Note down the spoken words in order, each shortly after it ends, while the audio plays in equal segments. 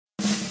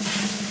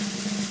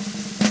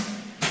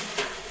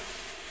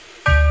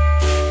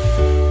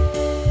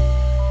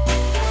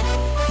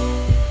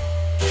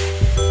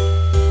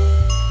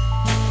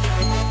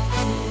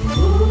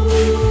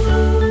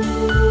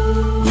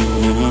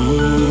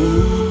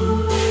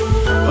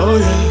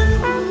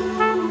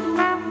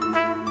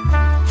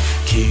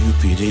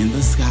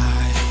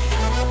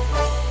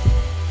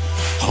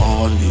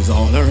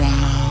all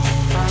around,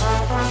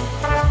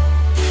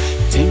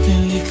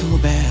 tinkling little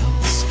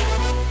bells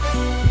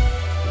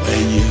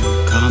when you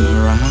come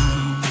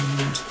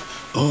around.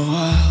 Oh,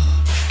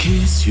 I'll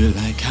kiss you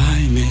like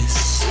I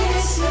miss,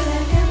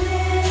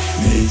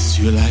 miss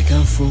you like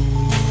a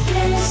fool.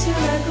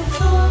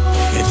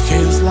 It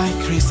feels like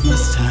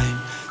Christmas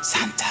time,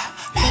 Santa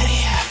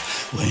Maria,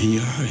 when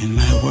you're in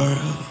my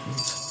world.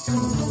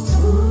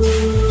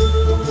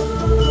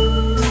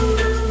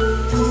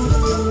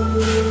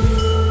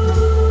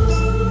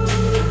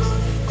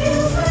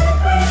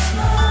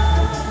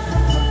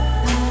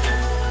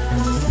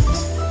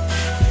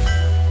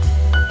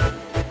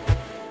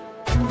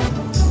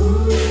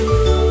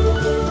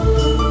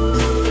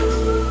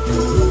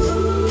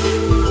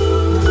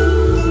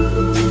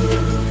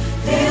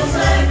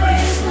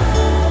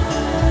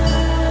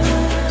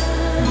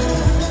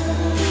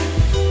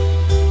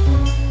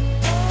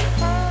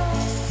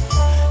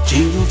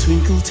 Jingle,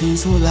 twinkle,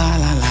 tinsel, la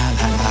la la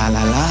la la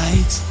la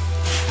lights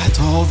at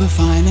all the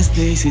finest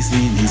places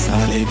in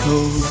isale.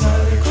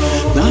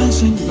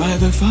 Dancing by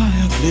the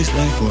fireplace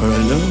like we're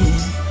alone,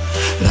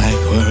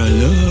 like we're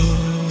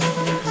alone.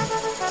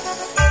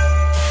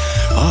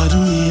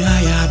 Adunia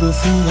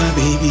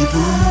baby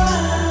boo.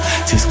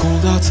 'Tis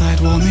cold outside,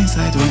 warm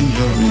inside when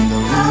you're in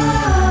the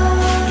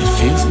room. It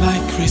feels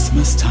like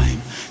Christmas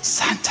time,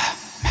 Santa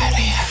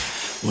Maria,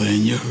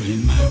 when you're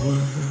in my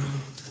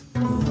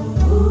world.